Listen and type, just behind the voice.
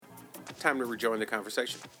time to rejoin the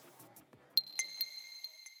conversation.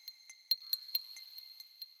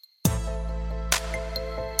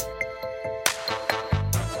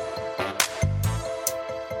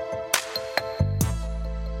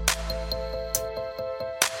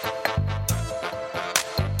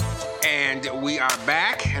 And we are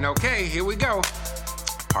back, and okay, here we go.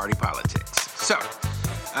 Party politics. So,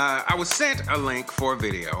 I was sent a link for a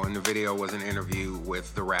video, and the video was an interview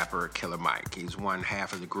with the rapper Killer Mike. He's one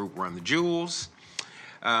half of the group Run the Jewels,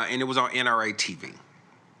 and it was on NRA TV.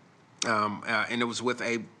 And it was with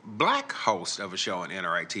a black host of a show on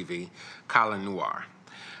NRA TV, Colion Noir.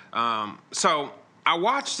 So I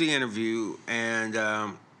watched the interview, and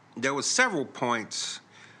there was several points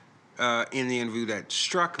in the interview that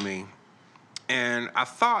struck me, and I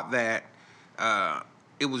thought that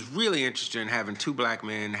it was really interesting having two black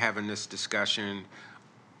men having this discussion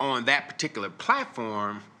on that particular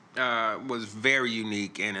platform was very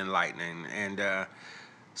unique and enlightening. And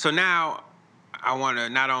so now I want to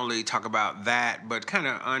not only talk about that, but kind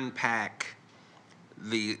of unpack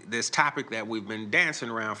this topic that we've been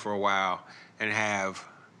dancing around for a while and have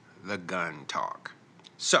the gun talk.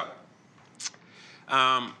 So,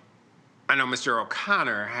 I know Mr.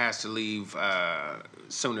 O'Connor has to leave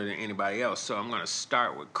sooner than anybody else, so I'm going to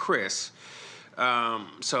start with Chris.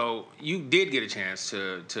 So you did get a chance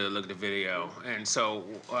to look at the video, and so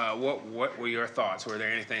what were your thoughts? Were there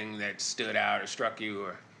anything that stood out or struck you?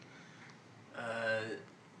 Or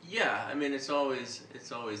yeah, I mean it's always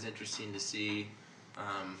interesting to see,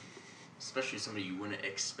 especially somebody you wouldn't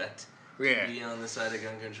expect to be on the side of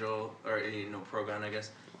gun control or pro-gun, I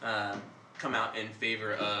guess. Come out in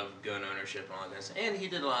favor of gun ownership and all that. And he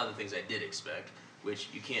did a lot of the things I did expect, which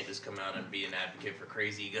you can't just come out and be an advocate for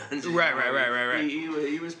crazy guns. Right.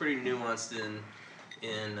 He was pretty nuanced in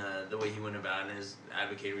the way he went about it, and his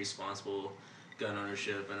advocating responsible gun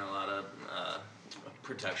ownership and a lot of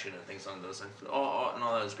protection and things on those sides. All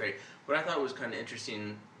that was great. What I thought was kind of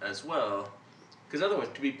interesting as well, because otherwise,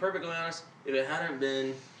 to be perfectly honest, if it hadn't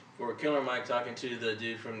been for Killer Mike talking to the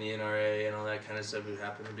dude from the NRA and all that kind of stuff who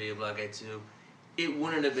happened to be a black guy too, it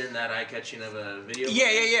wouldn't have been that eye-catching of a video.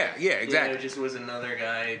 Yeah, exactly. It just was another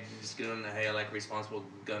guy just going, hey, I like responsible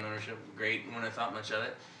gun ownership. Great, wouldn't have thought much of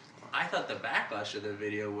it. I thought the backlash of the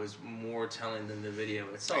video was more telling than the video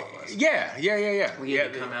itself was. Yeah. He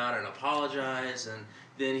had to come out and apologize, and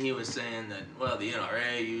then he was saying that, well, the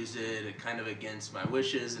NRA used it kind of against my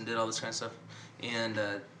wishes and did all this kind of stuff. And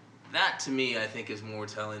that, to me, I think is more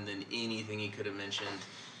telling than anything he could have mentioned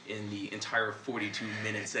in the entire 42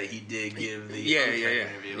 minutes that he did give the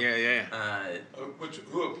interview.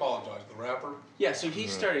 Who apologized? The rapper? Yeah, so he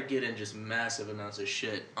started getting just massive amounts of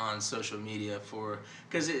shit on social media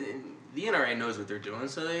because the NRA knows what they're doing,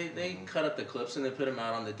 so they cut up the clips and they put them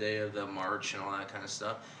out on the day of the march and all that kind of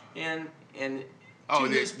stuff. And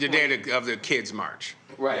the day of the kids' march.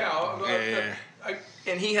 Right. Yeah.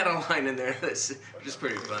 And he had a line in there that's just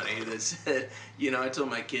pretty funny that said, I told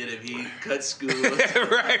my kid if he cuts school,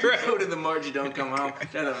 go to the march, you don't come home. I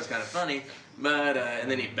thought that was kind of funny. But, and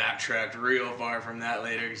then he backtracked real far from that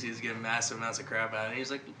later because he was getting massive amounts of crap out. And he was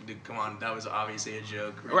like, dude, come on, that was obviously a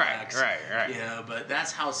joke. Relax. Right. But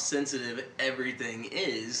that's how sensitive everything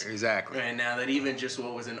is. Exactly. Right now, that even just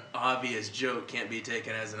what was an obvious joke can't be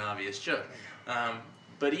taken as an obvious joke.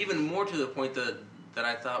 But even more to the point that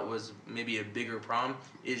I thought was maybe a bigger problem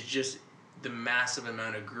is just the massive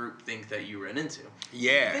amount of groupthink that you run into.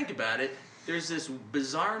 Yeah. If you think about it, there's this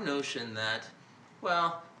bizarre notion that,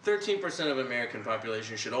 13% of American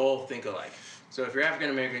population should all think alike. So if you're African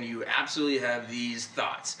American, you absolutely have these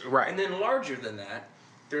thoughts. Right. And then larger than that,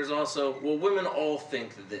 there's also, women all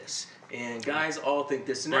think this, and guys all think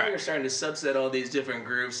this. And now you're starting to subset all these different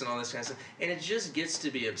groups and all this kind of stuff, and it just gets to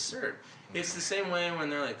be absurd. It's the same way when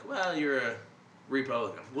they're like, you're a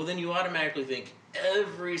Republican. Well, then you automatically think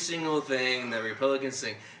every single thing that Republicans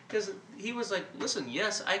think. Because he was like, listen,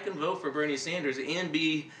 yes, I can vote for Bernie Sanders and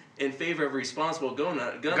be in favor of responsible gun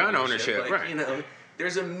ownership.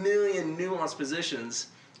 There's a million nuanced positions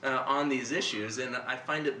on these issues, and I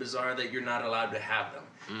find it bizarre that you're not allowed to have them.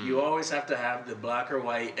 You always have to have the black or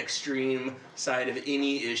white extreme side of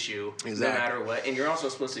any issue, no matter what. And you're also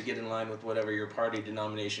supposed to get in line with whatever your party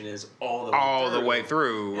denomination is all the way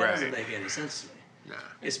through. That doesn't make any sense to me. No.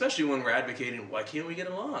 Especially when we're advocating, why can't we get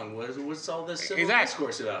along? What's all this civil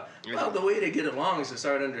discourse about? Well, the way to get along is to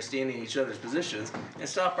start understanding each other's positions and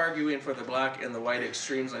stop arguing for the black and the white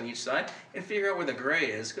extremes on each side and figure out where the gray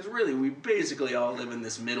is. Because really, we basically all live in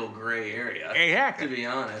this middle gray area, to be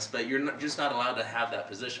honest. But you're just not allowed to have that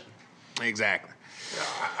position. Exactly. Yeah,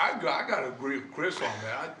 I got to agree with Chris on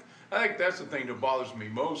that. I think that's the thing that bothers me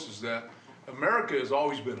most is that America has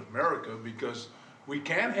always been America because we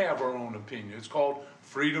can have our own opinion. It's called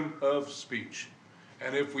freedom of speech.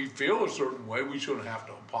 And if we feel a certain way, we shouldn't have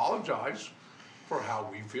to apologize for how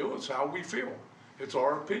we feel. It's how we feel. It's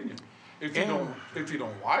our opinion. If you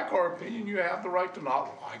don't like our opinion, you have the right to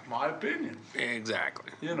not like my opinion.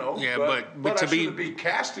 Exactly. You know. Yeah, but to I shouldn't be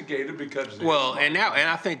castigated because.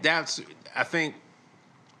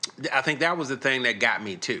 I think that was the thing that got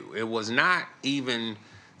me too. It was not even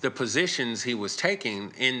the positions he was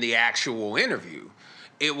taking in the actual interview.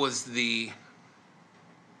 It was the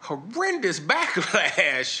horrendous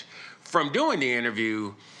backlash from doing the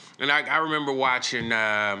interview. And I remember watching,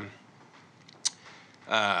 I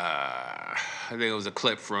think it was a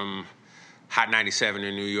clip from Hot 97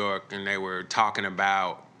 in New York, and they were talking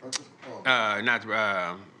about,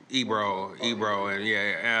 Ebro, and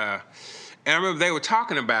and I remember they were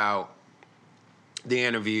talking about the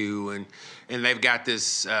interview, and they've got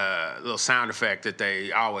this little sound effect that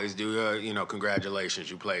they always do.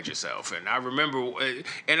 Congratulations, you played yourself. And I remember,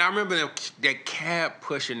 they kept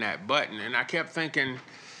pushing that button, and I kept thinking,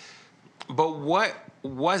 but what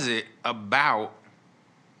was it about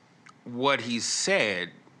what he said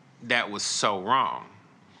that was so wrong?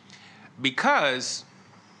 Because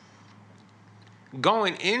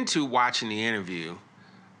going into watching the interview,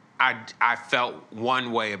 I felt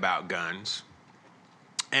one way about guns,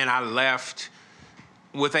 and I left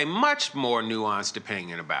with a much more nuanced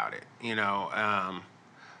opinion about it.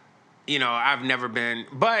 I've never been,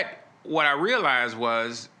 but what I realized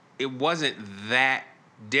was it wasn't that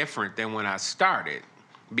different than when I started,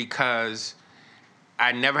 because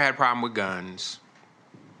I never had a problem with guns.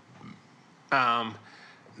 I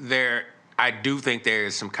do think there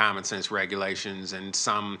is some common sense regulations and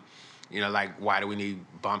some, like why do we need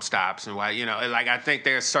bump stops and why, I think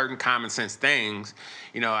there are certain common sense things.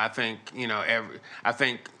 I think, I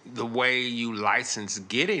think the way you license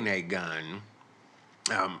getting a gun,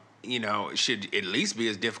 should at least be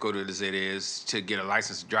as difficult as it is to get a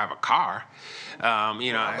license to drive a car. About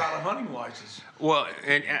a hunting license. Well,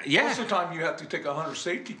 yeah. Most of the time you have to take a hunter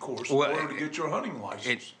safety course in order to get your hunting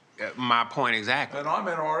license. My point exactly. And I'm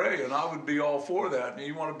NRA, and I would be all for that. And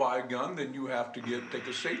you want to buy a gun, then you have to take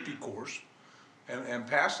a safety course and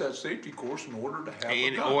pass that safety course in order to have a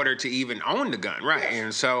gun. In order to even own the gun, right. Yes.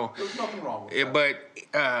 And so... There's nothing wrong with that. But,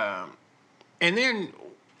 and then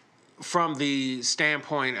from the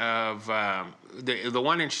standpoint of the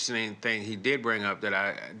one interesting thing he did bring up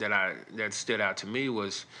that stood out to me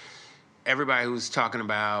was everybody who was talking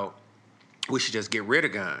about we should just get rid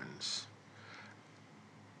of guns.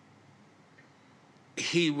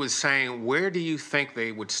 He was saying, where do you think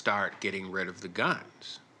they would start getting rid of the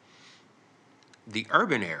guns? The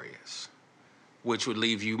urban areas, which would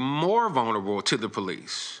leave you more vulnerable to the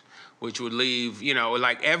police, which would leave,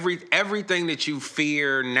 everything that you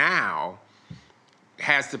fear now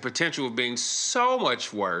has the potential of being so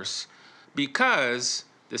much worse because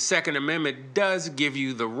the Second Amendment does give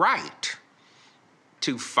you the right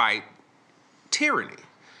to fight tyranny.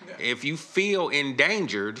 Yeah. If you feel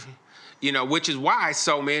endangered, which is why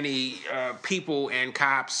so many people and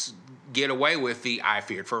cops get away with the "I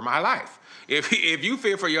feared for my life." If you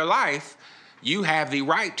fear for your life, you have the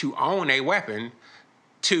right to own a weapon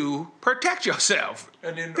to protect yourself.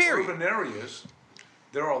 And in period. Urban areas,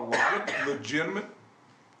 there are a lot of legitimate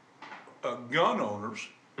gun owners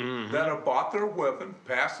that have bought their weapon,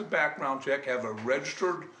 passed the background check, have a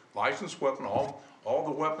registered licensed weapon. All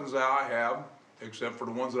the weapons that I have, except for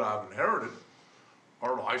the ones that I've inherited,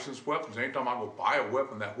 are licensed weapons. Anytime I go buy a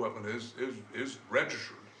weapon, that weapon is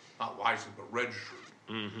registered. Not licensed, but registered.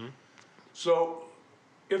 Mm-hmm. So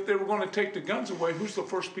if they were going to take the guns away, who's the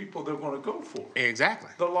first people they're going to go for? Exactly.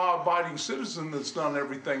 The law-abiding citizen that's done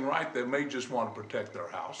everything right, that may just want to protect their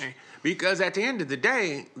house. Because at the end of the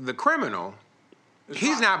day, the criminal,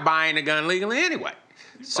 he's not buying a gun legally anyway.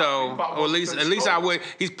 So, or at least I would.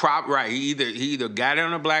 He's right. He either got it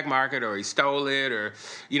on the black market or he stole it, or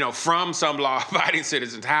from some law-abiding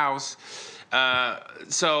citizen's house.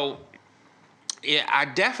 So, yeah, I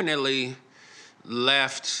definitely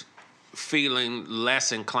left feeling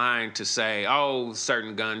less inclined to say, "Oh,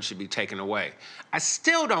 certain guns should be taken away." I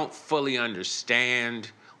still don't fully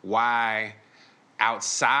understand why,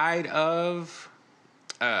 outside of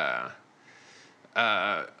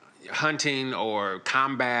hunting or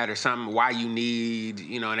combat or something, why you need,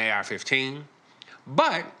 an AR-15.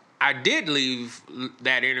 But I did leave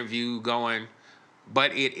that interview going,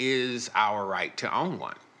 but it is our right to own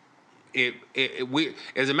one. We,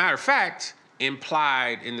 as a matter of fact,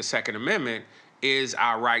 implied in the Second Amendment is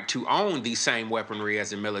our right to own the same weaponry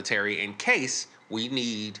as the military in case we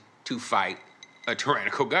need to fight a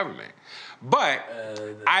tyrannical government. But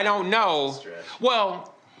I don't know.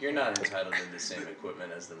 Well, you're not entitled to the same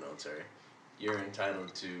equipment as the military. You're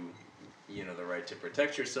entitled to, the right to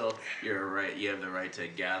protect yourself. You have the right to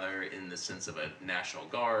gather in the sense of a National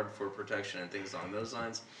Guard for protection and things along those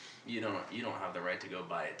lines. You don't have the right to go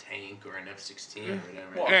buy a tank or an F-16 or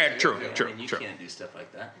whatever. Yeah, true. You can't do stuff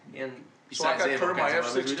like that. And so I got to turn my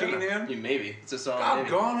F-16 in? Maybe. It's a solid maybe.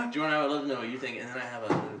 Gone it. Do you want to let them know what you think? And then I have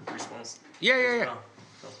a response. Yeah.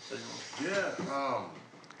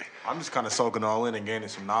 I'm just kind of soaking all in and gaining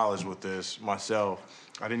some knowledge with this myself.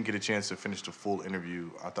 I didn't get a chance to finish the full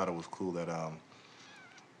interview. I thought it was cool that,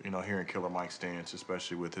 hearing Killer Mike's stance,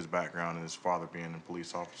 especially with his background and his father being a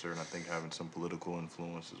police officer, and I think having some political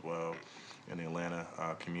influence as well in the Atlanta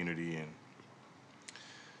community, and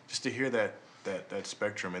just to hear that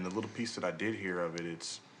spectrum. And the little piece that I did hear of it,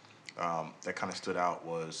 it's that kind of stood out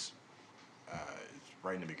was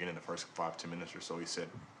right in the beginning, the first 5-10 minutes or so. He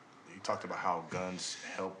talked about how guns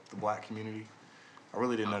help the black community. I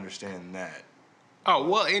really didn't understand that. Oh,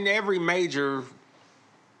 well, in every major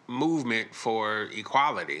movement for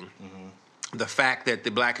equality, the fact that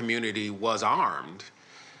the black community was armed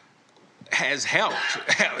has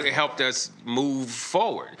helped us move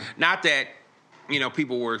forward. Not that,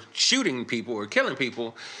 people were shooting people or killing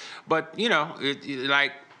people, but,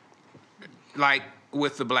 like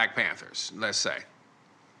with the Black Panthers, let's say.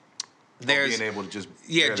 Being able to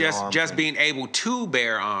just being able to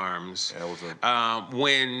bear arms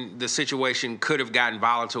when the situation could have gotten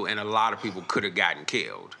volatile and a lot of people could have gotten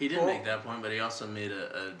killed. He did make that point, but he also made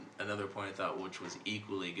another point I thought which was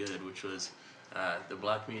equally good, which was the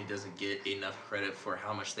black community doesn't get enough credit for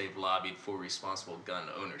how much they've lobbied for responsible gun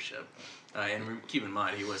ownership. And keep in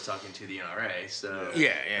mind, he was talking to the NRA, so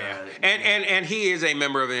and he is a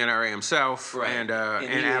member of the NRA himself, right?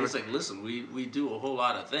 And he was like, listen, we do a whole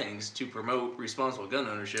lot of things to promote responsible gun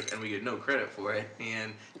ownership, and we get no credit for it.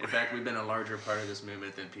 And in fact, we've been a larger part of this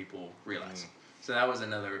movement than people realize. So that was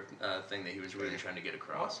another thing that he was really trying to get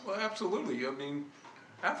across. Well, absolutely. I mean,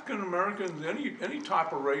 African Americans, any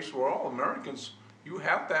type of race, we're all Americans. You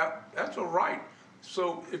have that. That's a right.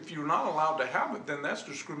 So if you're not allowed to have it, then that's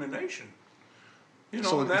discrimination.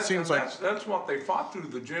 So it seems like that's what they fought through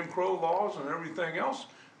the Jim Crow laws and everything else.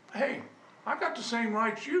 Hey, I got the same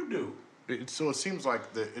rights you do. So it seems like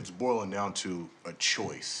it's boiling down to a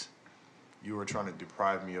choice. You were trying to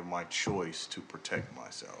deprive me of my choice to protect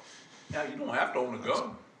myself. Yeah, you don't have to own a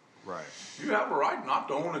gun. Right. You have a right not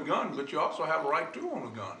to own a gun, but you also have a right to own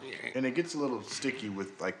a gun. And it gets a little sticky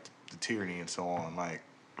with like the tyranny and so on. Like,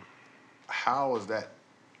 how is that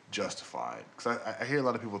justified? Because I hear a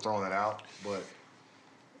lot of people throwing that out, but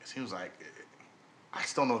it seems like I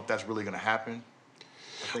still don't know if that's really going to happen.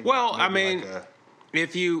 Well, I mean,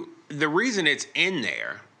 the reason it's in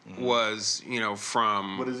there was,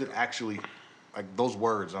 from... But is it actually, like, those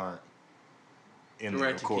words aren't in there,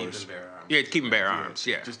 of course. Keep and bear arms. Yeah, keep and bear arms,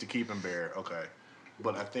 yeah. Just to keep and bear, okay.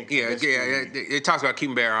 But I think... It talks about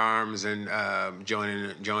keeping bear arms and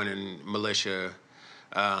joining militia.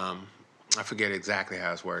 I forget exactly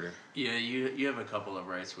how it's worded. Yeah, you have a couple of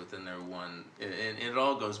rights within there. One, and it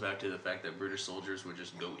all goes back to the fact that British soldiers would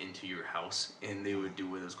just go into your house and they would do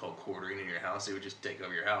what was called quartering in your house. They would just take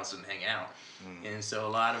over your house and hang out. And so a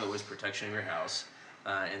lot of it was protection of your house.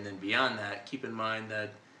 And then beyond that, keep in mind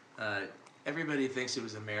that everybody thinks it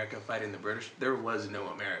was America fighting the British. There was no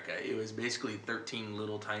America. It was basically 13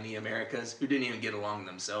 little tiny Americas who didn't even get along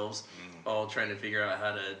themselves, all trying to figure out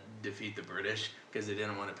how to defeat the British because they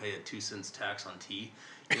didn't want to pay a 2-cent tax on tea.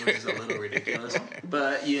 It was just a little ridiculous.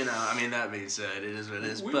 But, that being said, it is what it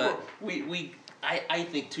is. I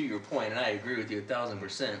think to your point, and I agree with you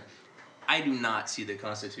 1,000%, I do not see the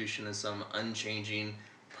Constitution as some unchanging,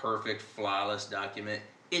 perfect, flawless document.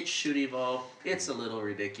 It should evolve. It's a little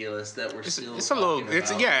ridiculous that we're still. It's a little.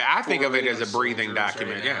 I think of it as a breathing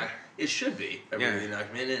document. Yeah, it should be a breathing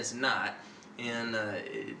document, and it's not. And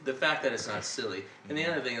the fact that it's not silly. And the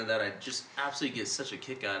other thing that I just absolutely get such a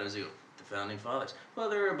kick out of is the founding fathers. Well,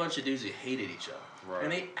 there were a bunch of dudes who hated each other, right.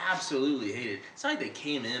 And they absolutely hated. It's not like they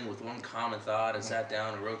came in with one common thought and sat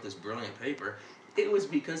down and wrote this brilliant paper. It was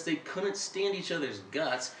because they couldn't stand each other's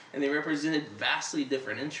guts, and they represented vastly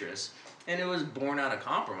different interests. And it was born out of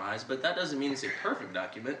compromise, but that doesn't mean it's a perfect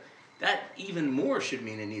document. That even more should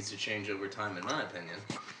mean it needs to change over time, in my opinion.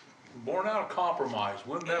 Born out of compromise.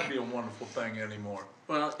 Wouldn't that be a wonderful thing anymore?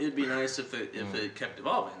 Well, it'd be nice if it kept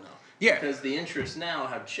evolving, though. Yeah. Because the interests now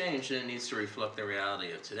have changed, and it needs to reflect the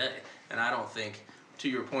reality of today. And I don't think, to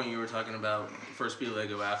your point, you were talking about the first people they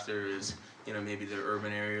go after is, maybe the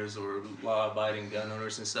urban areas or law-abiding gun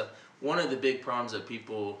owners and stuff. One of the big problems that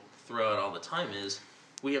people throw out all the time is,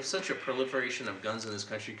 we have such a proliferation of guns in this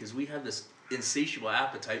country because we have this insatiable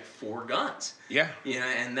appetite for guns. Yeah.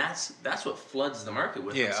 And that's what floods the market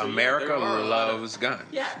with Yeah, them. So, America loves guns.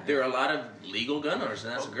 Yeah, there are a lot of legal gun owners,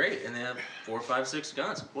 and that's great. And they have 4, 5, 6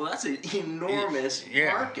 guns. Well, that's an enormous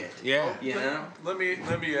market. Yeah. You know? Let me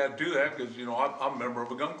add to that because I'm a member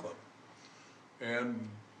of a gun club, and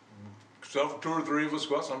 2 or 3 of us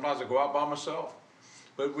go out. Sometimes I go out by myself,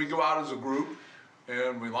 but we go out as a group,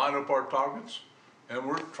 and we line up our targets, and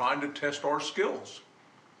we're trying to test our skills.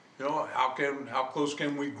 How close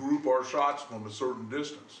can we group our shots from a certain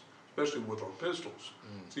distance, especially with our pistols.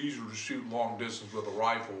 It's easier to shoot long distance with a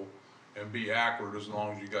rifle and be accurate as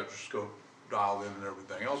long as you got your scope dialed in and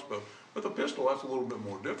everything else. But with a pistol, that's a little bit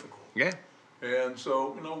more difficult. Yeah. And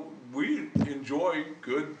so, we enjoy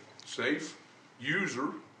good, safe user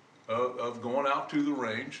of going out to the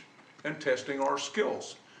range and testing our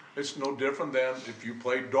skills. It's no different than if you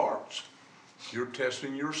play darts. You're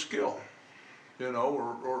testing your skill,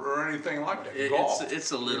 or anything like that. Golf.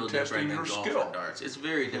 It's a little different than golf or darts. It's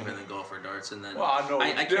very different than golf or darts. And then, well, I know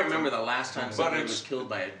I can't remember the last time somebody was killed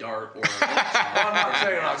by a dart or a golf. I'm not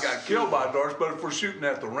saying I got killed by darts, but if we're shooting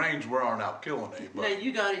at the range, we aren't out killing anybody. Yeah,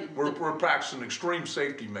 you got to. We're practicing extreme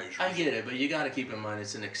safety measures. I get it, but you got to keep in mind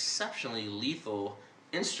it's an exceptionally lethal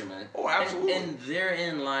instrument. Oh, absolutely. And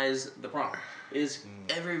therein lies the problem. Is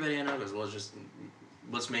everybody I know goes, well,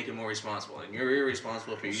 let's make it more responsible. And you're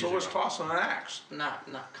irresponsible for using it. So it's tossing an axe.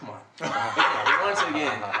 Come on. Once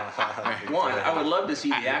again, I would love to see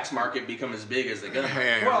the axe market become as big as the gun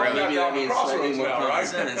market. Yeah, well, maybe that means slightly more common right?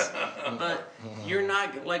 sense. But you're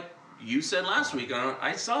not, like you said last week,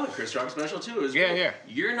 I saw the Chris Rock special too. Yeah.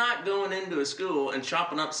 You're not going into a school and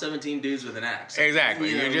chopping up 17 dudes with an axe. Exactly.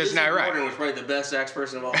 You're just not right. Gordon was probably the best axe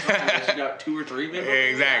person of all time. You got 2 or 3 people.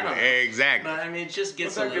 Exactly. But I mean, it just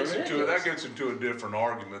gets But a little ridiculous. that gets into a different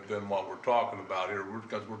argument than what we're talking about here,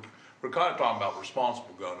 because we're kind of talking about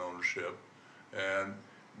responsible gun ownership, and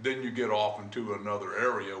then you get off into another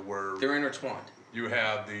area where they're intertwined. You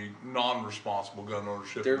have the non-responsible gun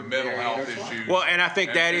ownership, They're the mental very health intertwined. issues. Well, and I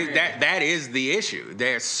think that is the issue.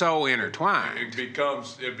 They're so intertwined. It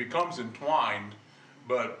becomes entwined,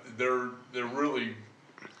 but they're really,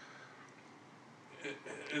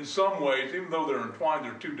 in some ways, even though they're entwined,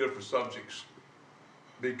 they're 2 different subjects.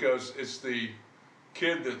 Because it's the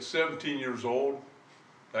kid that's 17 years old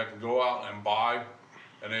that can go out and buy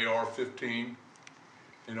an AR-15.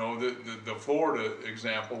 The Florida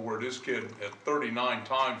example where this kid at 39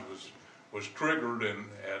 times was triggered, and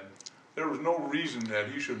there was no reason that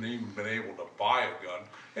he shouldn't even been able to buy a gun.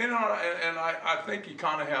 And I think you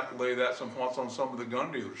kind of have to lay that once on some of the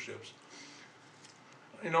gun dealerships.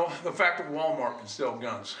 The fact that Walmart can sell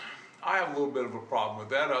guns, I have a little bit of a problem with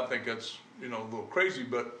that. I think that's a little crazy.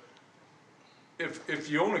 But if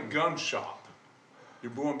you own a gun shop,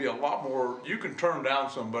 you're going to be a lot more. You can turn down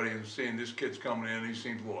somebody and seeing this kid's coming in, he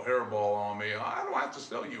seems a little hairball on me. I don't have to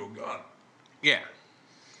sell you a gun. Yeah.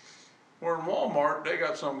 Where in Walmart, they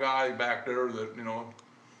got some guy back there that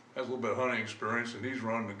has a little bit of hunting experience, and he's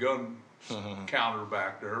running the gun counter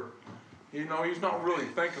back there. He's not really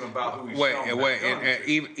thinking about who he's selling that gun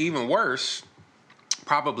to. Even worse,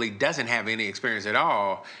 probably doesn't have any experience at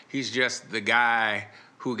all. He's just the guy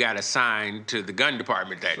who got assigned to the gun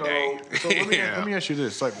department that day. So let me ask you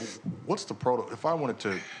this: like, what's the if I wanted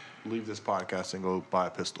to leave this podcast and go buy a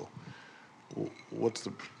pistol, what's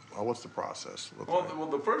the process? Well,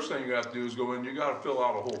 the first thing you got to do is go in. You got to fill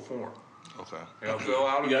out a whole form. Okay. You got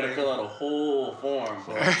to fill out a whole form.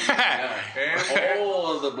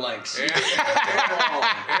 All of the blanks. And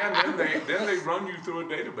then they run you through a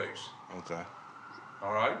database. Okay.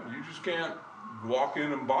 All right. You just can't walk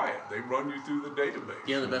in and buy it. They run you through the database.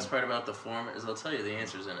 The best part about the form is they'll tell you the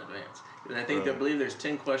answers in advance. And I think they believe there's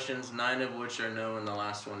 10 questions, 9 of which are no, and the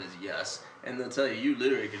last one is yes. And they'll tell you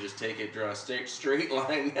literally could just take it, draw a straight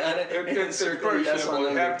line down it, and circle yes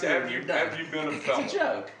on number 10. You're done. Have you been a felon? It's a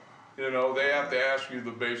joke. They have to ask you the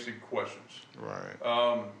basic questions. Right.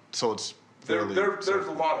 So it's there's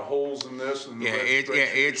a lot of holes in this, and it's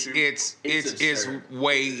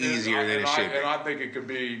way easier than it should be. And I think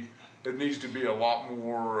it needs to be a lot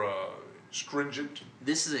more stringent.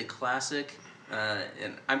 This is a classic,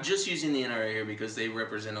 and I'm just using the NRA here because they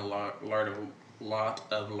represent a lot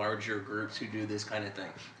of larger groups who do this kind of thing.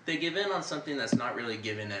 They give in on something that's not really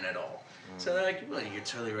given in at all. So they're like, well, you're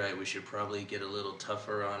totally right. We should probably get a little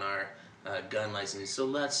tougher on our gun licensing. So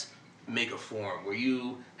let's make a form where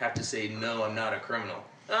you have to say, no, I'm not a criminal.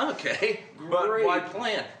 Okay, great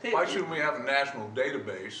plan. Why shouldn't we have a national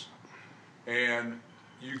database and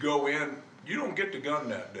you go in, you don't get the gun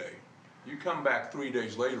that day. You come back 3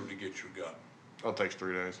 days later to get your gun. Oh, it takes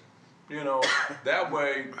 3 days. You know, that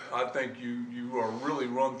way I think you are really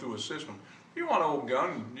run through a system. You want an old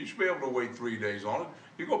gun, you should be able to wait 3 days on it.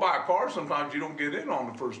 You go buy a car, sometimes you don't get in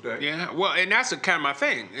on the first day. Yeah, well, and that's kind of my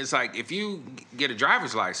thing. It's like if you get a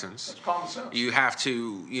driver's license, That's common sense. you have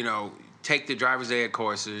to, take the driver's ed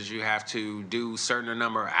courses. You have to do a certain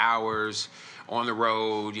number of hours on the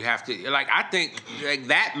road. You have to, I think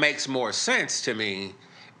that makes more sense to me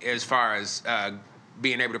as far as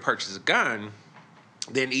being able to purchase a gun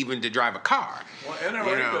than even to drive a car. Well,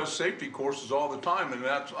 NRA does safety courses all the time, and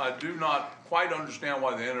I do not quite understand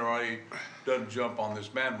why the NRA doesn't jump on this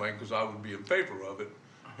bandwagon, because I would be in favor of it,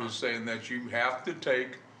 is saying that you have to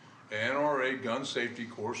take an NRA gun safety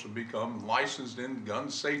course and become licensed in gun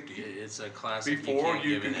safety. It's a classic before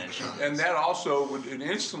you you can't can, give an inch. and that also would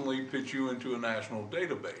instantly put you into a national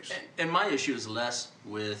database. And my issue is less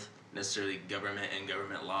with necessarily government and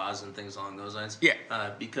government laws and things along those lines. Yeah.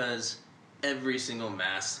 Because every single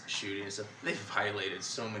mass shooting and stuff, they've violated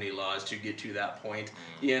so many laws to get to that point.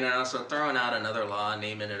 So throwing out another law,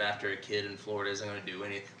 naming it after a kid in Florida isn't going to do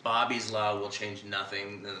anything. Bobby's Law will change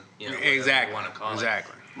nothing. Exactly. You want to call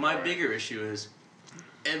exactly. it. My bigger issue is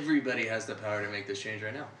everybody has the power to make this change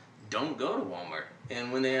right now. Don't go to Walmart.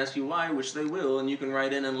 And when they ask you why, which they will, and you can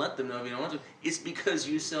write in and let them know if you don't want to, it's because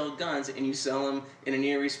you sell guns and you sell them in an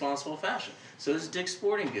irresponsible fashion. So does Dick's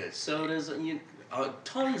Sporting Goods. So does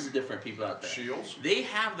tons of different people out there. Shields. They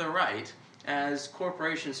have the right as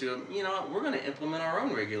corporations to go, we're going to implement our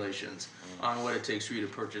own regulations on what it takes for you to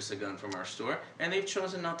purchase a gun from our store, and they've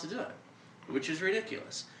chosen not to do it, which is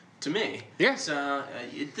ridiculous. To me, yes.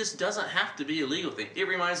 This doesn't have to be a legal thing. It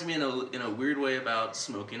reminds me in a weird way about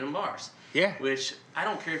smoking in bars. Yeah. Which, I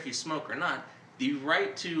don't care if you smoke or not, the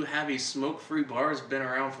right to have a smoke-free bar has been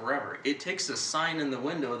around forever. It takes a sign in the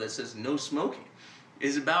window that says no smoking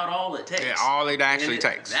is about all it takes. Yeah, all it actually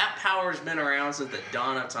takes. That power's been around since the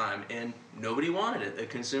dawn of time, and nobody wanted it. The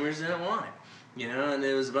consumers didn't want it. And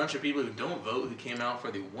there was a bunch of people who don't vote who came out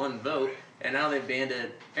for the one vote, and now they've banned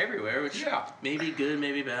it everywhere, which may be good,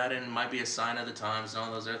 may be bad, and might be a sign of the times and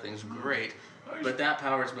all those other things. Great. But that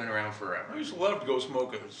power's been around forever. I used to love to go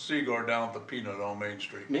smoke a cigar down at the Peanut on Main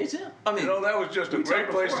Street. Me too. I mean, that was just a great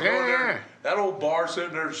place to go Yeah. there. That old bar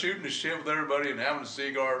sitting there shooting the shit with everybody and having a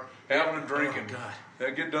cigar, having a drink,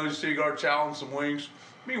 and get those cigar chow and some wings.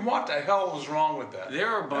 I mean, what the hell is wrong with that? There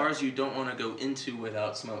are bars you don't want to go into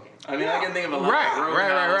without smoking. I mean, I can think of a lot Right, of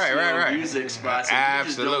roadhouse, right. music spots that you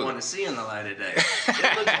just don't want to see in the light of day.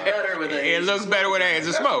 It looks better with a It looks better with a haze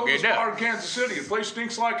of smoke. It That's bar does. in Kansas City. The place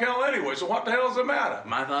stinks like hell anyway, so what the hell does it matter?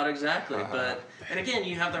 My thought exactly. And again,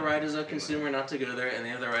 you have the right as a consumer not to go there, and they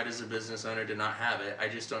have the right as a business owner to not have it. I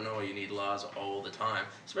just don't know why you need laws all the time,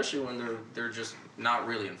 especially when they're just not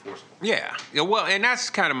really enforceable. Yeah. Well, and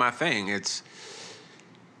that's kind of my thing. It's,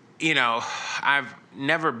 I've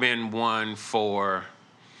never been one for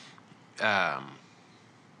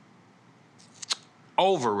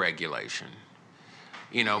over-regulation,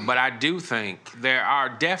 but I do think there are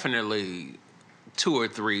definitely 2 or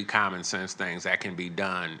 3 common sense things that can be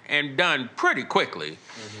done, and done pretty quickly,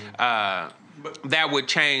 that would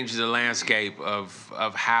change the landscape of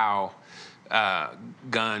how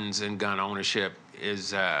guns and gun ownership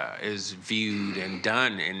is viewed and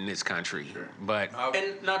done in this country. Sure. But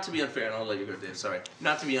and not to be unfair, and I'll let you go, Dave. Sorry,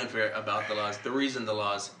 not to be unfair about the laws. The reason the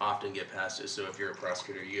laws often get passed is so if you're a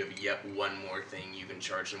prosecutor, you have yet one more thing you can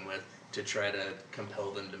charge them with to try to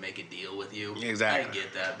compel them to make a deal with you. Exactly. I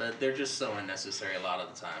get that, but they're just so unnecessary a lot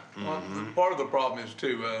of the time. Well, part of the problem is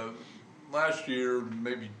too. Last year,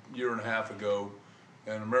 maybe a year and a half ago,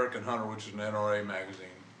 in American Hunter, which is an NRA magazine,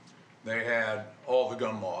 they had all the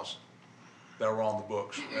gun laws that were on the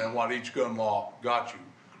books and what each gun law got you.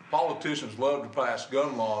 Politicians love to pass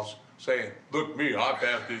gun laws saying, look me, I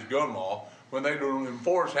passed this gun law, when they don't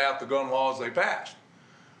enforce half the gun laws they passed.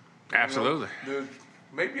 absolutely.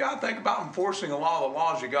 Maybe I think about enforcing a lot of the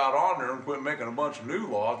laws you got on there and quit making a bunch of new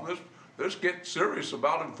laws. Let's get serious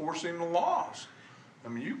about enforcing the laws. I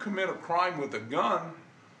mean, you commit a crime with a gun,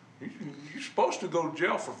 you're supposed to go to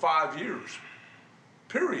jail for 5 years.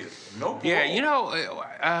 Period. No parole.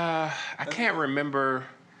 Yeah, I can't remember.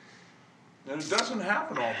 And it doesn't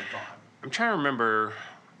happen all the time. I'm trying to remember.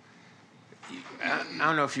 I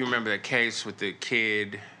don't know if you remember the case with the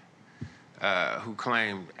kid who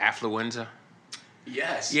claimed affluenza.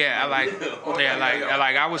 Yes. Yeah,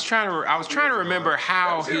 I was trying to remember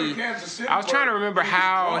how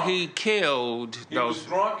he killed He those. was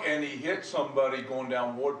drunk and he hit somebody going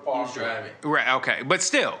down Ward Park. He was driving. Right. Okay. But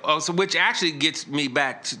still, so which actually gets me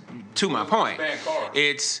back to my point. Banned cars.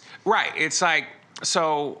 It's right. It's like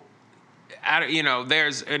so.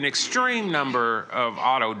 There's an extreme number of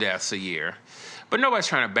auto deaths a year, but nobody's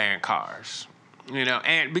trying to ban cars,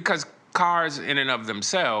 and because cars in and of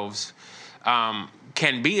themselves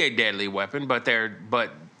can be a deadly weapon, but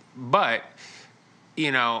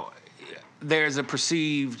there's a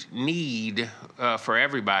perceived need for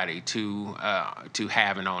everybody to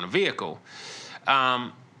have and own a vehicle.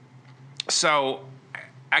 So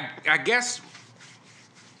I guess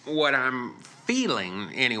what I'm feeling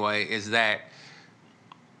anyway is that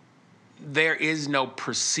there is no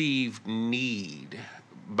perceived need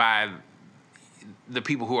by the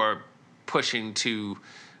people who are pushing to,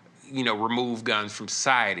 remove guns from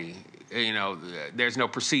society. There's no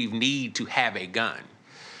perceived need to have a gun.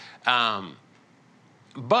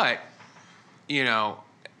 But,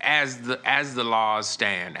 as the laws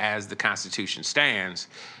stand, as the Constitution stands,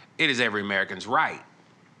 it is every American's right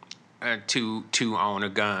to own a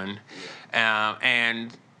gun.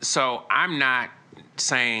 And so I'm not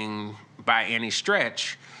saying by any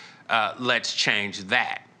stretch, let's change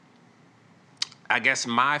that. I guess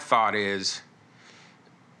my thought is,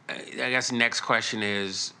 next question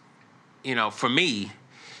is, for me,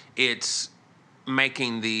 it's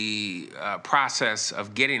making the process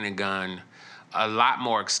of getting a gun a lot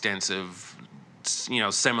more extensive,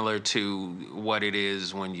 similar to what it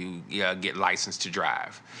is when you get licensed to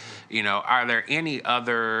drive. Are there any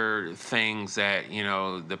other things that,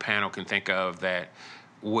 the panel can think of that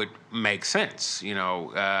would make sense,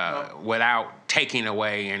 without taking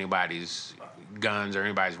away anybody's guns or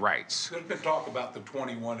anybody's rights? There's been talk about the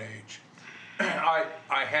 21 age. I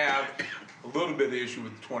have a little bit of issue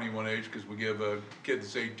with the 21 age because we give a kid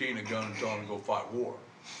that's 18 a gun and tell him to go fight war.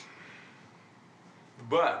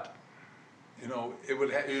 But,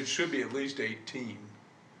 it should be at least 18.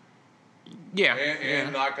 Yeah.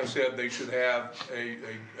 And like I said, they should have a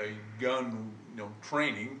gun,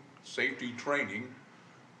 training, safety training,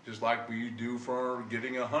 just like we do for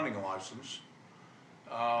getting a hunting license.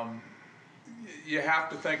 You have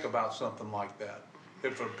to think about something like that.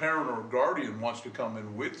 If a parent or guardian wants to come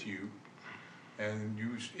in with you, and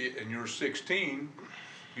you're 16,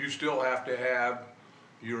 you still have to have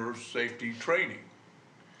your safety training,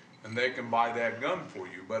 and they can buy that gun for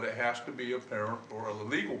you. But it has to be a parent or a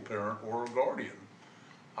legal parent or a guardian.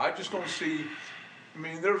 I just don't see. I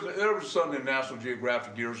mean, there was something in National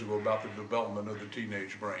Geographic years ago about the development of the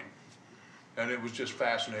teenage brain, and it was just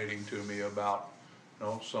fascinating to me about,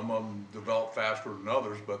 some of them develop faster than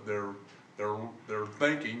others, but they're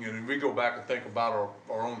thinking, and if we go back and think about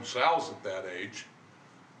our own selves at that age,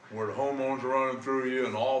 where the hormones are running through you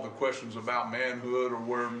and all the questions about manhood are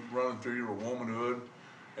running through you or womanhood,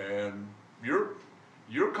 and you're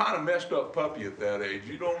kind of messed up puppy at that age.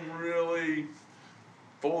 You don't really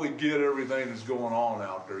fully get everything that's going on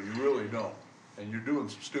out there. You really don't. And you're doing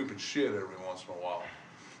some stupid shit every once in a while.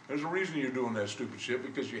 There's a reason you're doing that stupid shit,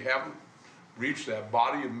 because you haven't reached that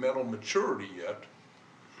body of mental maturity yet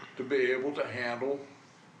to be able to handle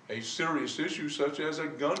a serious issue such as a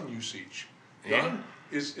gun usage. Gun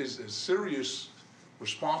is a serious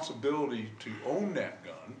responsibility to own that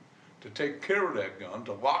gun, to take care of that gun,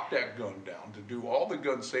 to lock that gun down, to do all the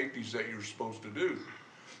gun safeties that you're supposed to do.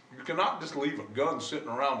 You cannot just leave a gun sitting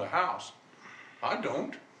around the house. I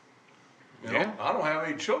don't. I don't have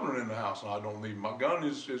any children in the house, and I don't leave. My gun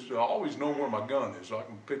is I always know where my gun is, so I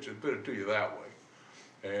can put it to you that way.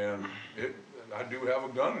 And I do have a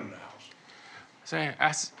gun in the house.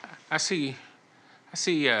 I see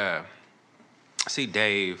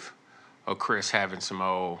Dave or Chris having some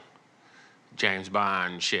old James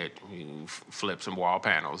Bond shit. You flip some wall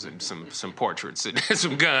panels and some portraits and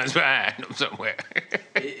some guns behind them somewhere.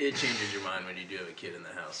 It changes your mind when you do have a kid in the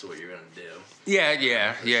house, so what you're going to do.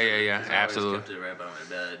 Yeah, absolutely. I always kept it right by my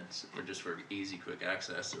bed, just for easy, quick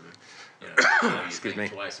access, and you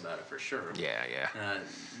think twice about it for sure. Yeah.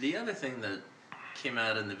 The other thing that came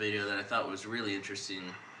out in the video that I thought was really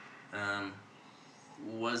interesting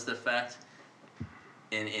was the fact,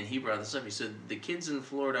 and he brought this up, he said the kids in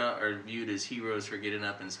Florida are viewed as heroes for getting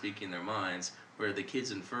up and speaking their minds, where the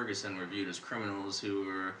kids in Ferguson were viewed as criminals who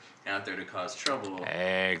were out there to cause trouble.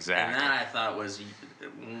 Exactly. And that I thought was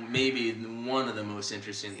maybe one of the most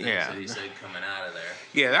interesting things that he said coming out of there.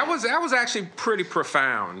 Yeah, that was actually pretty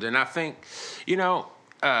profound, and I think, being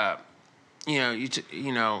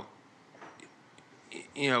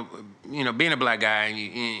a black guy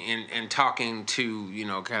and talking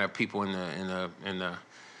to kind of people in the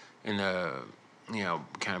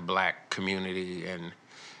kind of black community, and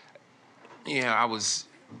I was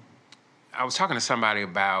talking to somebody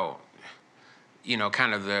about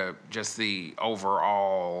kind of the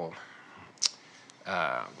overall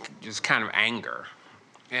just kind of anger,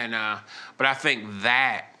 and but I think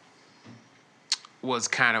that was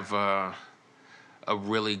kind of a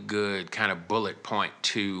really good kind of bullet point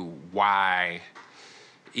to why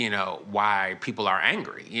people are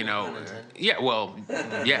angry, Yeah, well,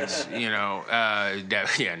 yes,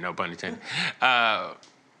 yeah, no pun intended.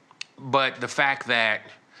 But the fact that,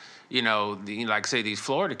 like say these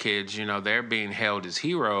Florida kids, they're being held as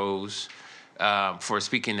heroes for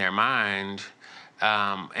speaking their mind,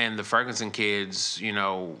 and the Ferguson kids,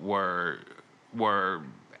 were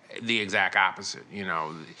the exact opposite.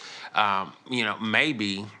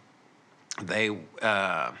 Maybe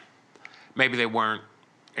they weren't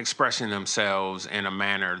expressing themselves in a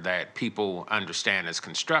manner that people understand as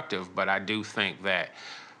constructive, but I do think that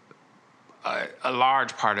a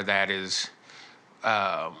large part of that is,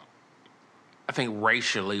 I think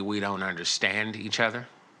racially we don't understand each other,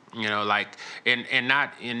 like, and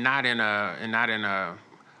not in a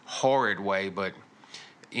horrid way, but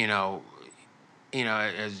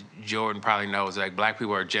as Jordan probably knows, like black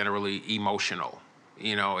people are generally emotional,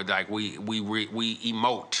 like we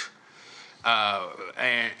emote.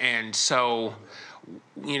 And so,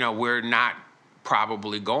 we're not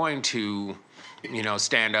probably going to,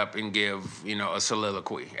 stand up and give, a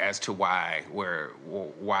soliloquy as to why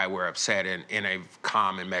we're upset in a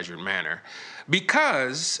calm and measured manner,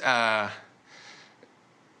 because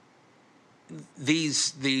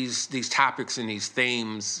these topics and these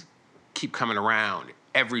themes keep coming around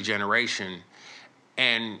every generation,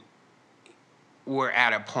 and we're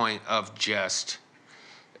at a point of just,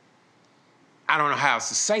 I don't know how else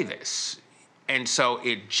to say this. And so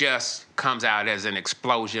it just comes out as an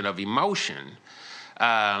explosion of emotion.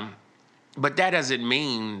 But that doesn't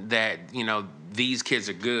mean that, these kids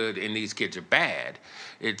are good and these kids are bad.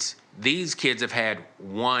 It's these kids have had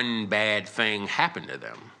one bad thing happen to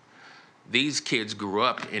them. These kids grew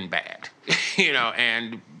up in bad,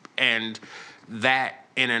 and that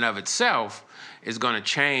in and of itself is going to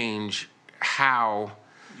change how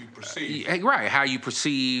you perceive. Right, how you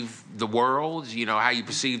perceive the world, how you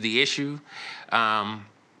perceive the issue.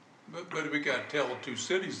 But we got to tell the two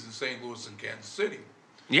cities, in St. Louis and Kansas City.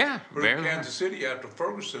 Yeah, but in Kansas City, after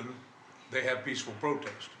Ferguson, they had peaceful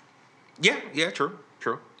protest. Yeah, true.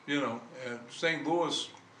 And St. Louis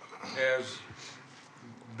has,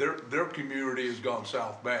 their community has gone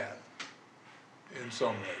south bad in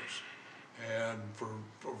some ways. And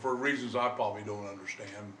for reasons I probably don't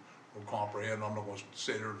understand or comprehend, I'm not going to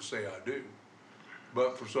sit here and say I do.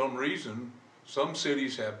 But for some reason, some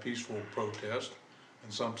cities have peaceful protest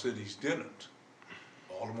and some cities didn't.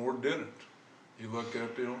 Baltimore didn't. You look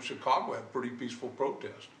at, Chicago had pretty peaceful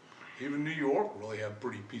protest. Even New York really had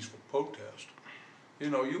pretty peaceful protest.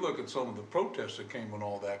 You look at some of the protests that came when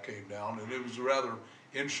all that came down, and it was a rather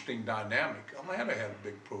interesting dynamic. Atlanta had a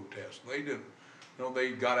big protest. They didn't,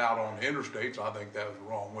 they got out on the interstates. I think that was the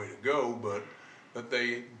wrong way to go, but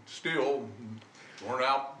they still weren't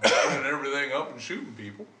out blowing everything up and shooting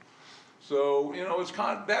people. So, it's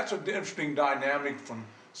that's an interesting dynamic from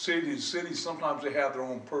city to city. Sometimes they have their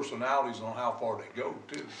own personalities on how far they go,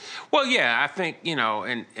 too. Well, yeah, I think,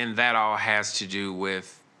 and that all has to do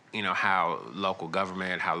with, how local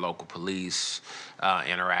government, how local police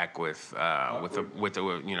interact with the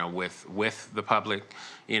public.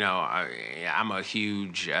 I'm a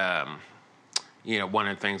huge, one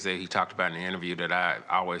of the things that he talked about in the interview that I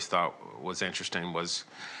always thought was interesting was,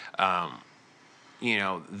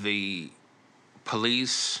 the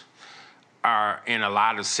police are in a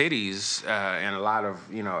lot of cities, and a lot of,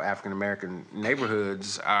 African-American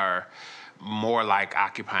neighborhoods are more like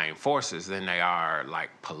occupying forces than they are like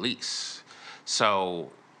police. So,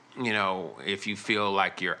 if you feel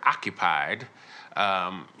like you're occupied,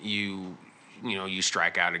 you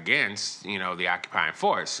strike out against, the occupying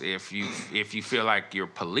force. If you feel like you're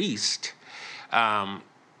policed,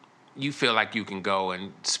 you feel like you can go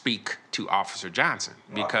and speak to Officer Johnson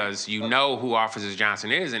because you know who Officer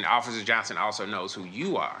Johnson is, and Officer Johnson also knows who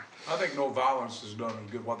you are. I think No Violence has done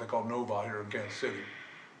a good, what they call NOVA here in Kansas City,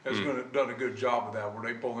 has done a good job of that, where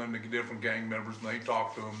they pull in the different gang members and they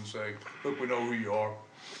talk to them and say, look, we know who you are.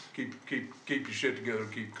 Keep your shit together,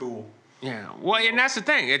 keep cool. Yeah, well, and that's the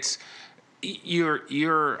thing. It's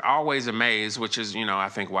you're always amazed, which is, I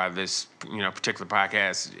think why this, particular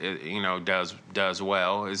podcast, does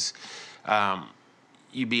well, is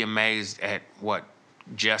you'd be amazed at what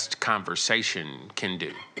just conversation can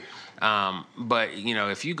do. But,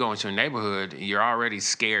 if you go into a neighborhood, you're already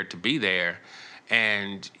scared to be there,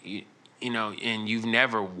 and, and you've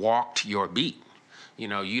never walked your beat.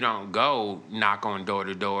 You don't go knock on door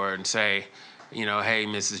to door and say, hey,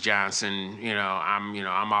 Mrs. Johnson,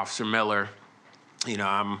 I'm Officer Miller.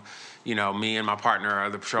 I'm, me and my partner are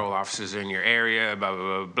the patrol officers in your area, blah,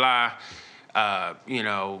 blah, blah, blah.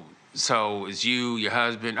 So it's you, your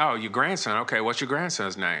husband, oh, your grandson. Okay, what's your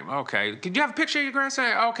grandson's name? Okay, could you have a picture of your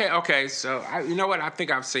grandson? Okay. So you know what? I think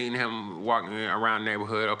I've seen him walking around the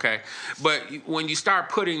neighborhood. Okay, but when you start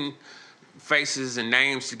putting faces and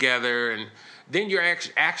names together, and then you're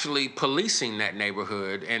actually policing that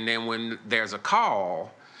neighborhood. And then when there's a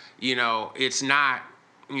call, it's not,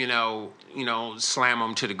 slam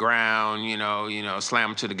them to the ground, slam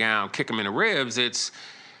them to the ground, kick them in the ribs. It's,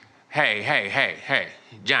 hey,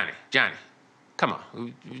 Johnny, come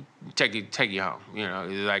on, take you home.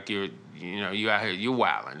 Like you out here, you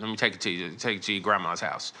wilding. Let me take you to your grandma's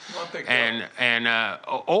house.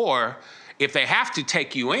 Or if they have to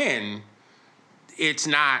take you in, it's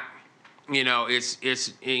not,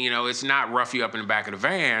 it's not rough you up in the back of the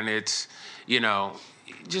van. It's,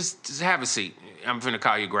 just have a seat. I'm finna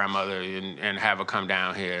call your grandmother and have her come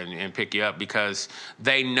down here and pick you up, because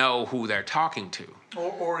they know who they're talking to.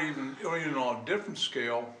 Or even on a different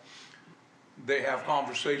scale, they have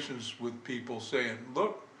conversations with people saying,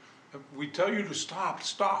 look, if we tell you to stop.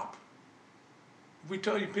 If we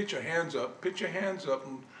tell you put your hands up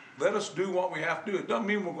and let us do what we have to do. It doesn't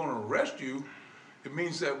mean we're going to arrest you. It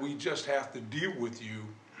means that we just have to deal with you.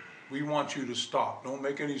 We want you to stop. Don't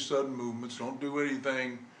make any sudden movements. Don't do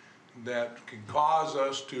anything that can cause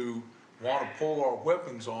us to want to pull our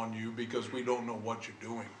weapons on you because we don't know what you're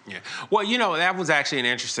doing. Yeah. Well, that was actually an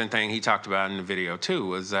interesting thing he talked about in the video too,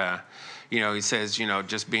 was, he says,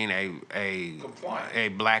 just being a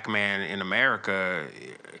black man in America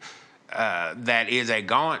that is a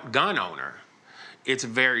gun owner, it's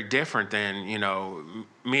very different than,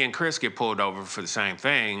 me and Chris get pulled over for the same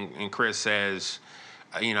thing, and Chris says,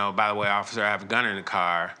 by the way, officer, I have a gun in the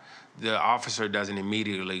car. The officer doesn't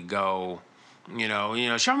immediately go,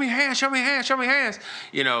 show me hands.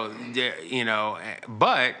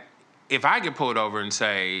 But if I get pulled over and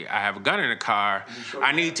say I have a gun in the car,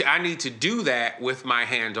 I need to do that with my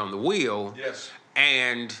hand on the wheel. Yes.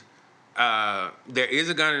 And there is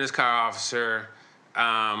a gun in this car, officer.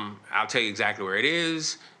 I'll tell you exactly where it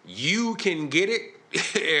is. You can get it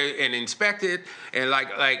and inspect it. And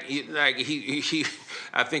like he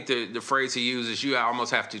I think the phrase he uses, you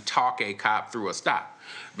almost have to talk a cop through a stop,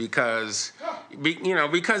 because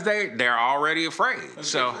they're already afraid.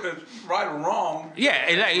 It's right or wrong.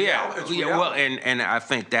 Yeah. Well, and I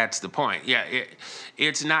think that's the point. Yeah,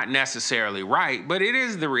 it's not necessarily right, but it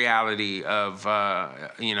is the reality of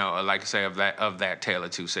like I say, of that tale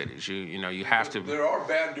of two cities. You have to. There are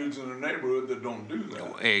bad dudes in the neighborhood that don't do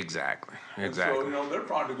that. Exactly. So they're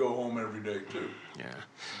trying to go home every day too.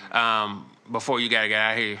 Yeah. Before you gotta get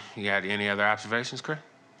out of here, you got any other observations, Chris?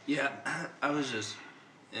 Yeah, I was just,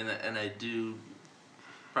 and I do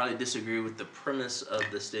probably disagree with the premise of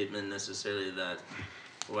the statement necessarily that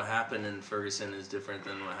what happened in Ferguson is different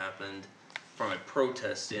than what happened from a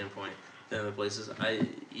protest standpoint than other places.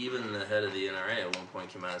 Even the head of the NRA at one point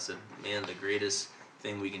came out and said, man, the greatest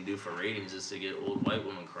thing we can do for ratings is to get old white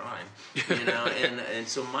women crying. And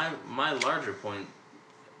so my larger point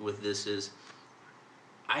with this is,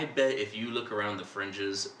 I bet if you look around the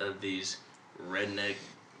fringes of these redneck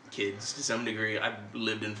kids to some degree, I've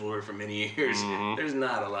lived in Florida for many years. Mm-hmm. There's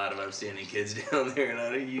not a lot of upstanding kids down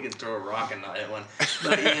there. You can throw a rock and not hit one.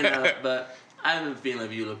 But I have a feeling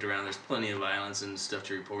if you looked around, there's plenty of violence and stuff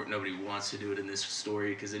to report. Nobody wants to do it in this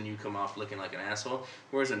story because then you come off looking like an asshole.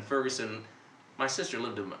 Whereas in Ferguson, my sister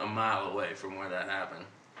lived a mile away from where that happened.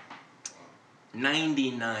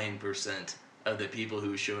 99% of the people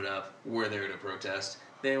who showed up were there to protest.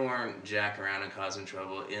 They weren't jacking around and causing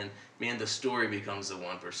trouble. And, man, the story becomes the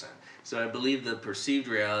 1%. So I believe the perceived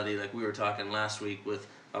reality, like we were talking last week with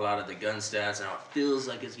a lot of the gun stats and how it feels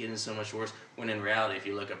like it's getting so much worse, when in reality, if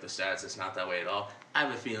you look up the stats, it's not that way at all. I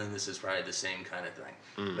have a feeling this is probably the same kind of thing.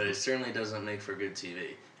 Mm-hmm. But it certainly doesn't make for good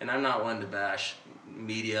TV. And I'm not one to bash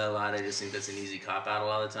media a lot. I just think that's an easy cop-out a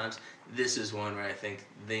lot of times. This is one where I think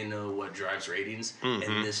they know what drives ratings,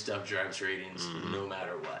 and this stuff drives ratings no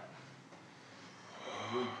matter what.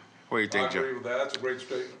 What do you think, I agree with that. That's a great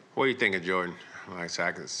statement. What do you think of Jordan? Like I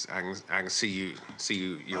said, I can see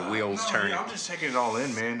you your wheels turning. I'm just taking it all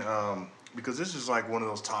in, man. Because this is like one of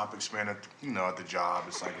those topics, man. At the job,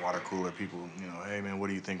 it's like water cooler. People, hey, man, what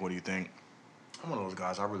do you think? What do you think? I'm one of those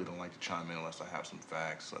guys. I really don't like to chime in unless I have some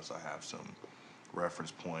facts, unless I have some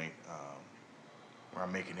reference point where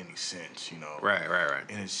I'm making any sense. Right.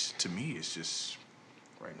 And to me, it's just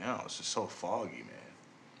right now. It's just so foggy, man.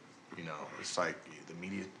 It's like the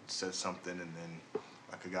media says something, and then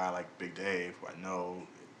like a guy like Big Dave, who I know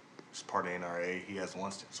is part of NRA, he has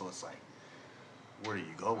one step. So it's like, where do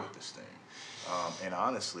you go with this thing? And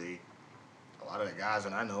honestly, a lot of the guys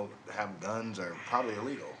that I know that have guns are probably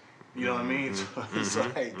illegal. You know what I mean? So it's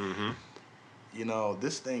like, you know,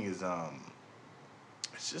 this thing is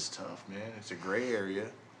it's just tough, man. It's a gray area.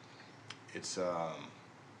 It's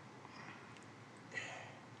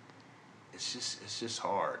just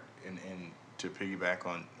hard. And to piggyback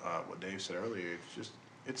on what Dave said earlier,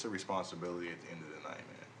 it's a responsibility at the end of the night,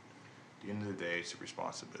 man. At the end of the day, it's a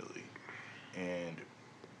responsibility. And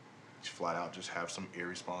flat out just have some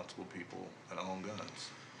irresponsible people that own guns.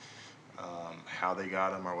 How they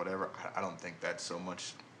got them or whatever, I don't think that's so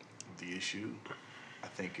much the issue. I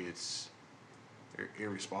think they're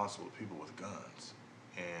irresponsible people with guns.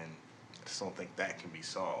 And I just don't think that can be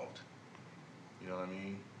solved. You know what I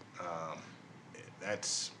mean?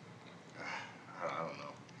 That's, I don't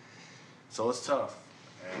know. So it's tough.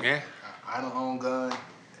 And Yeah. I don't own gun.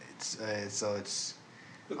 So it's.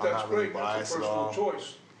 But I'm that's not really great. That's a biased at all. personal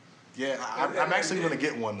choice. Yeah, I'm actually going to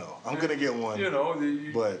get one though. I'm going to get one. You know,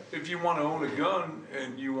 but if you want to own a gun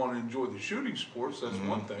and you want to enjoy the shooting sports, that's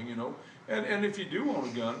one thing, you know. And if you do own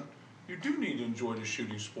a gun, you do need to enjoy the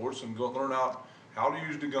shooting sports and go learn out how to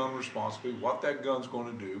use the gun responsibly, what that gun's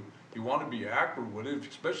going to do. You want to be accurate with it,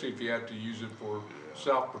 especially if you have to use it for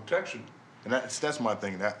self-protection. And that's my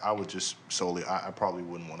thing. That I would just solely. I probably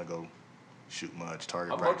wouldn't want to go shoot much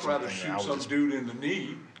target I'd practice. much rather shoot some dude in the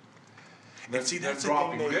knee than, see, than that's the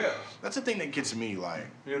drop thing him dead. That's the thing that gets me. Like,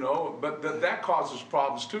 You know, but that causes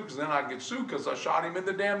problems too, because then I get sued because I shot him in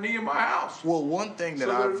the damn knee in my house. well, one thing that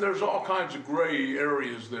So there's all kinds of gray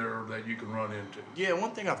areas there that you can run into.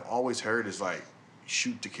 one thing I've always heard is like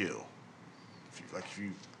shoot to kill. If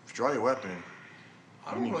you draw your weapon,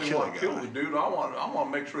 I don't you really kill want a to kill guy. the dude. I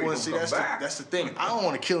want to make sure he well, don't see, come that's back. that's the thing. I don't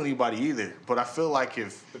want to kill anybody either, but I feel like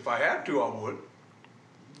if If I had to, I would.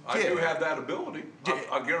 I Yeah. do have that ability. Yeah.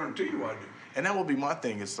 I guarantee you I do. and that would be my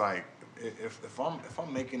thing. It's like if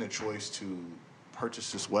I'm making a choice to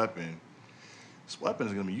purchase this weapon is going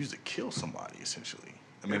to be used to kill somebody essentially.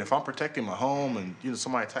 I mean, if I'm protecting my home and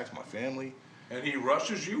somebody attacks my family, And he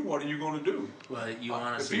rushes you, what are you going to do? Well, you If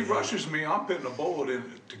honestly, he rushes me, I'm putting a bullet in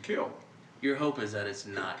to kill. your hope is that it's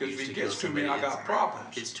not Because used if he to kill gets to somebody. me, I got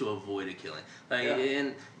problems. It's to avoid a killing. Like, Yeah.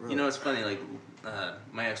 and you know, it's funny. Like,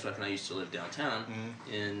 my ex-wife and I used to live downtown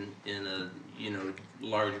in a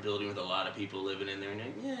large building with a lot of people living in there.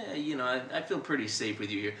 And I feel pretty safe with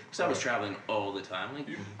you here because I was traveling all the time. Like,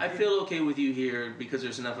 I feel okay with you here because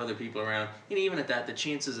there's enough other people around. And even at that, the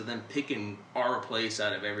chances of them picking our place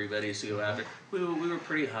out of everybody's to go after, we were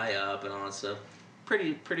pretty high up and all that stuff.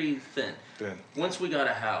 Pretty thin. Once we got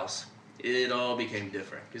a house, it all became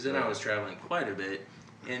different because then I was traveling quite a bit,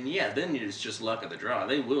 and then it's just luck of the draw.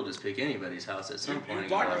 They will just pick anybody's house at some point.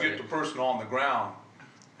 You'd like to get the person on the ground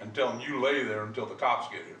and tell him you lay there until the cops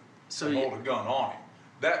get here. So and you- hold a gun on him.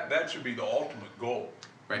 That should be the ultimate goal.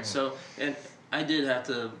 Right. So, and I did have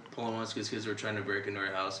to pull him once because kids were trying to break into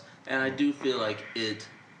our house, and I do feel like it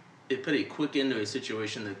put a quick end to a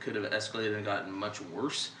situation that could have escalated and gotten much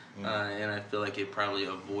worse. And I feel like it probably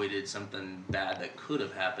avoided something bad that could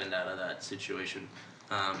have happened out of that situation.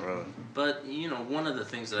 But, one of the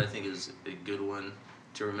things that I think is a good one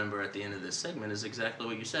to remember at the end of this segment is exactly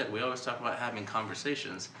what you said. We always talk about having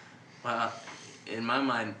conversations. In my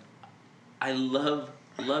mind, I loved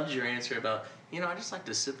your answer about, I just like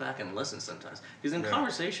to sit back and listen sometimes. Because in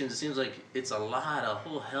conversations, it seems like it's a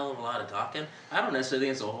whole hell of a lot of talking. I don't necessarily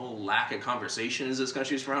think it's a whole lack of conversation as this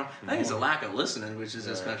country's from. I think it's a lack of listening, which is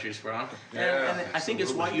this country's from. And I think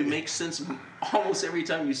it's why you make sense almost every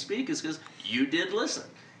time you speak is because you did listen.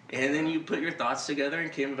 And then you put your thoughts together and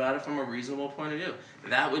came about it from a reasonable point of view.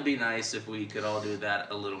 That would be nice if we could all do that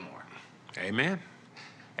a little more. Amen.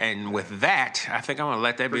 And with that, I think I'm going to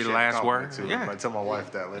let that be the last word. Too. I tell my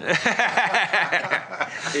wife that later.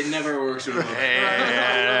 It never works with women.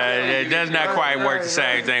 It does not quite work the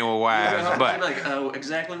same thing with wives, but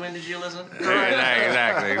Exactly when did you listen?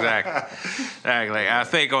 exactly. I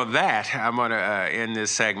think on that, I'm going to end this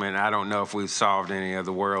segment. I don't know if we've solved any of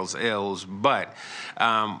the world's ills, but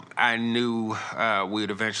I knew we'd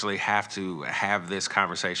eventually have to have this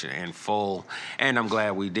conversation in full, and I'm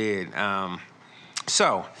glad we did.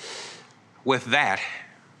 So, with that,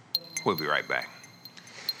 we'll be right back.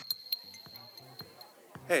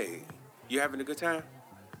 Hey, you having a good time?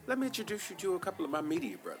 Let me introduce you to a couple of my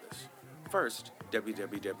media brothers. First,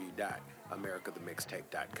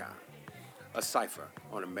 www.americathemixtape.com, a cipher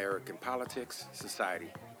on American politics,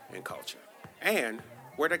 society, and culture. And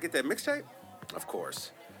where'd I get that mixtape? Of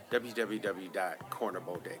course,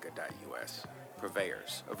 www.cornerbodega.us,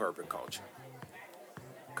 purveyors of urban culture.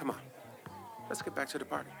 Come on. Let's get back to the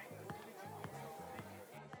party.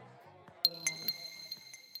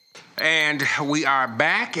 And we are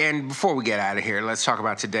back. And before we get out of here, let's talk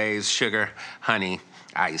about today's sugar honey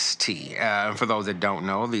iced tea. And for those that don't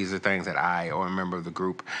know, these are things that I or a member of the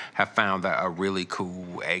group have found that are really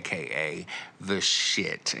cool, aka the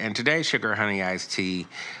shit. And today's sugar honey iced tea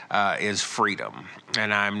is freedom.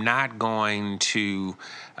 And I'm not going to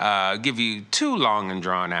give you too long and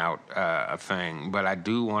drawn out a thing, but I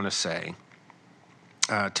do want to say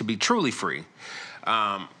to be truly free,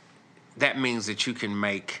 that means that you can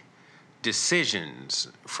make decisions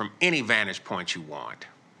from any vantage point you want,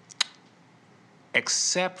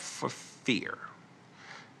 except for fear.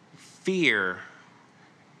 Fear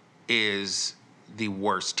is the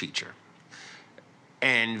worst teacher.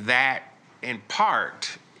 And that, in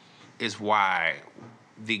part, is why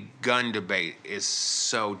the gun debate is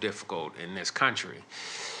so difficult in this country.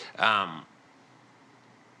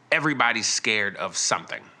 Everybody's scared of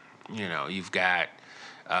something. You've got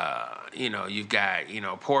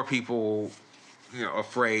poor people,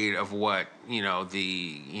 afraid of what,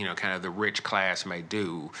 kind of the rich class may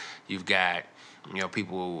do. You've got,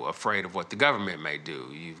 people afraid of what the government may do.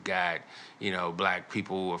 You've got, black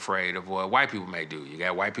people afraid of what white people may do. You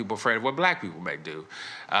got white people afraid of what black people may do.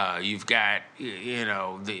 You've got, the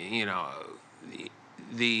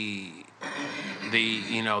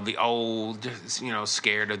old,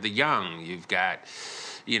 scared of the young. You've got,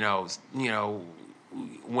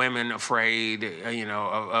 women afraid,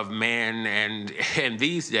 of men, and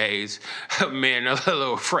these days, men are a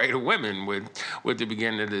little afraid of women with the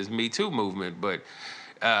beginning of this Me Too movement. But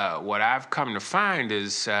what I've come to find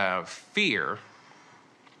is fear,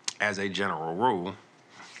 as a general rule,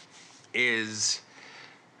 is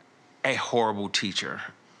a horrible teacher.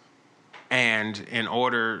 And in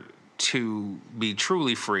order to be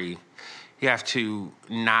truly free, you have to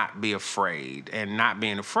not be afraid. And not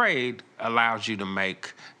being afraid allows you to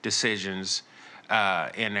make decisions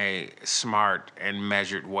in a smart and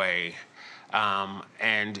measured way.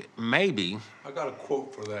 And maybe... I got a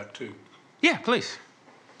quote for that, too. Yeah, please.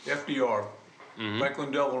 FDR,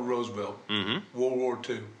 Franklin Delano Roosevelt, World War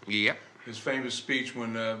II. Yep. His famous speech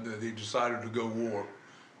when they decided to go war.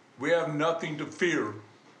 We have nothing to fear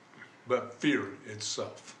but fear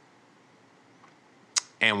itself.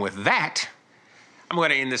 And with that, I'm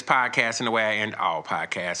going to end this podcast in the way I end all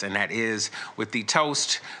podcasts, and that is with the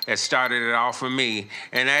toast that started it all for me,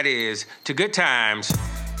 and that is to good times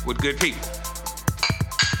with good people.